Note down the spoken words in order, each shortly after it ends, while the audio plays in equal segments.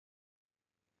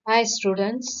Hi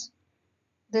students,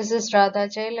 this is RADHA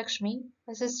Jayalakshmi,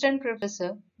 Assistant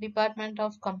Professor, Department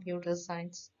of Computer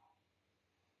Science.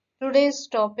 Today's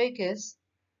topic is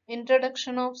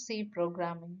Introduction of C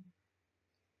Programming.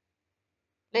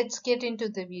 Let's get into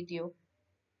the video.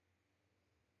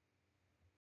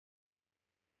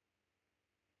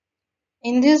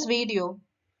 In this video,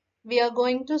 we are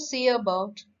going to see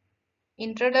about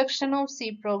Introduction of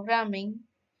C Programming,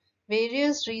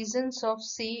 various reasons of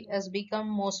C has become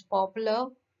most popular,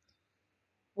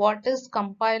 what is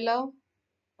compiler,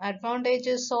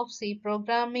 advantages of C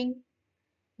programming,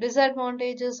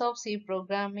 disadvantages of C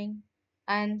programming,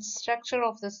 and structure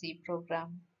of the C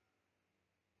program.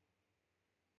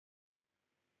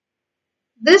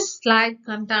 This slide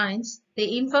contains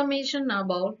the information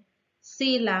about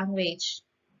C language.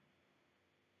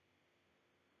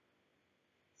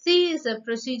 C is a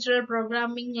procedural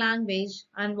programming language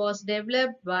and was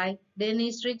developed by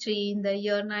Dennis Ritchie in the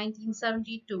year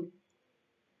 1972.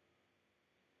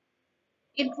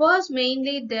 It was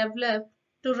mainly developed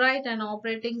to write an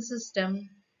operating system,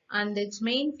 and its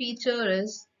main feature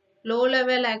is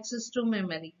low-level access to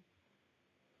memory.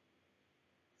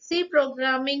 C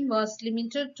programming was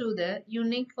limited to the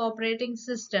Unix operating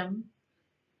system,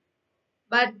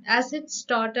 but as it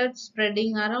started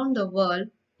spreading around the world,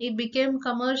 it became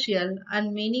commercial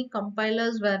and many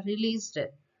compilers were released.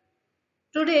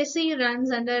 Today, C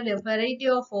runs under a variety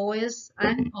of OS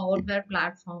and hardware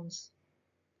platforms.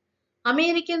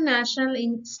 American National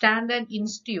Standard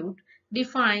Institute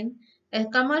defined a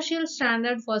commercial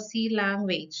standard for C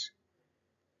language.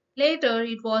 Later,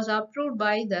 it was approved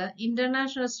by the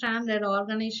International Standard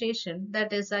Organization,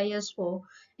 that is ISO,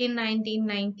 in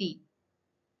 1990.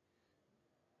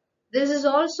 This is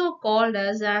also called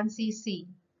as ANSI C.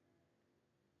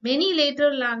 Many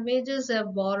later languages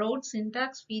have borrowed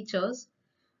syntax features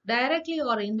directly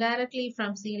or indirectly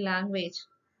from C language,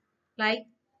 like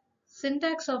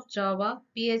syntax of Java,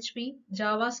 PHP,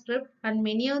 JavaScript, and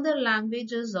many other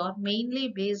languages are mainly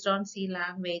based on C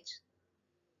language.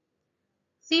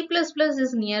 C++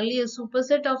 is nearly a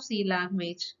superset of C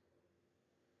language.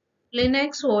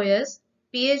 Linux OS,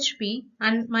 PHP,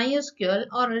 and MySQL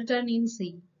are written in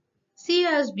C. C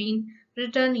has been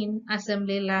written in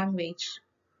assembly language.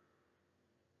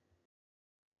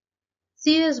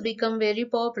 C has become very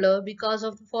popular because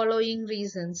of the following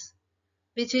reasons,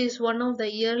 which is one of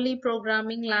the early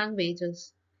programming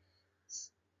languages.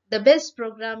 The best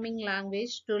programming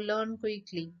language to learn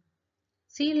quickly.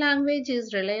 C language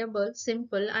is reliable,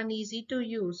 simple, and easy to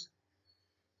use,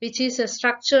 which is a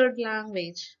structured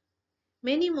language.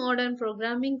 Many modern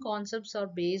programming concepts are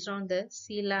based on the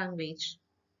C language,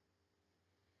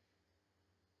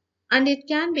 and it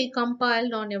can be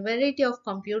compiled on a variety of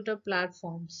computer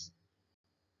platforms.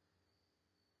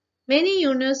 Many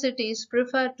universities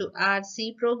prefer to add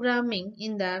C programming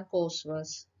in their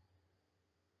coursework.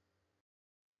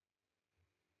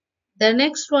 The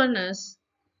next one is,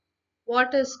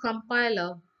 what is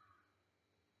compiler?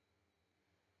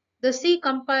 The C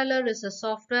compiler is a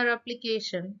software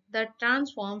application that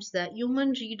transforms the human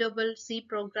readable C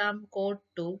program code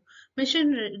to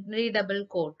machine readable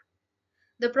code.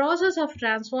 The process of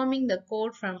transforming the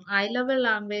code from high-level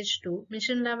language to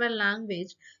machine-level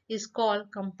language is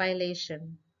called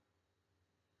compilation.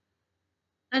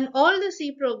 And all the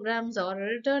C programs are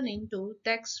written into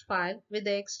text file with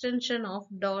the extension of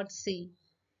 .c.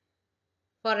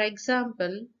 For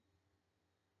example,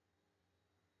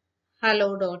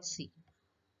 hello.c.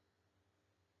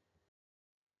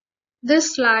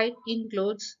 This slide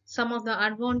includes some of the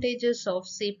advantages of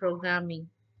C programming.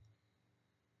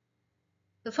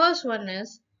 The first one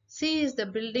is, C is the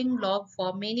building block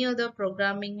for many other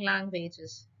programming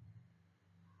languages.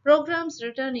 Programs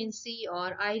written in C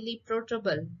are highly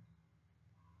portable.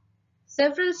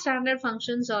 Several standard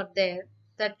functions are there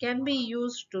that can be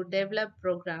used to develop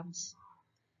programs.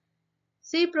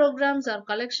 C programs are a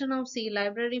collection of C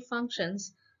library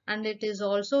functions, and it is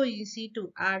also easy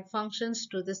to add functions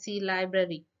to the C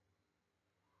library.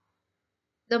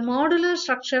 The modular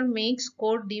structure makes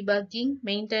code debugging,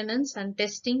 maintenance, and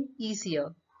testing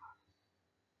easier.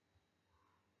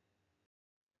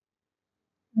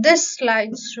 This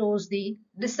slide shows the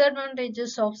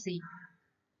disadvantages of C.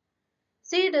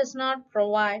 C does not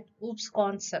provide OOPS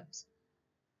concepts.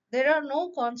 There are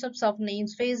no concepts of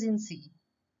namespace in C.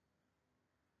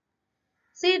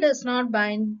 C does not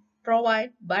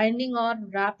provide binding or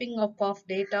wrapping up of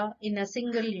data in a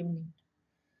single unit.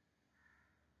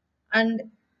 And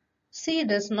C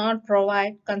does not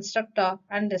provide constructor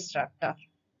and destructor.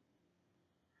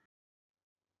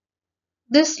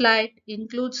 This slide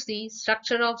includes the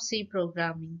structure of C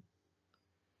programming.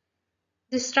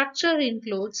 The structure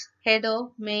includes header,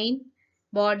 main,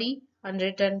 body, and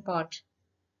return part.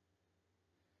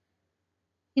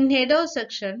 In header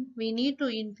section, we need to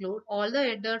include all the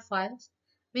header files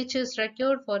which is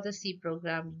required for the C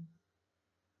programming.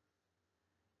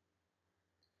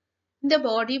 In the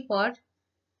body part,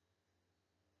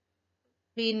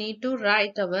 we need to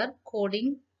write our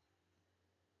coding.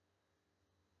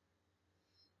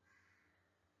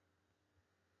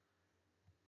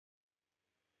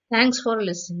 Thanks for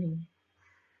listening.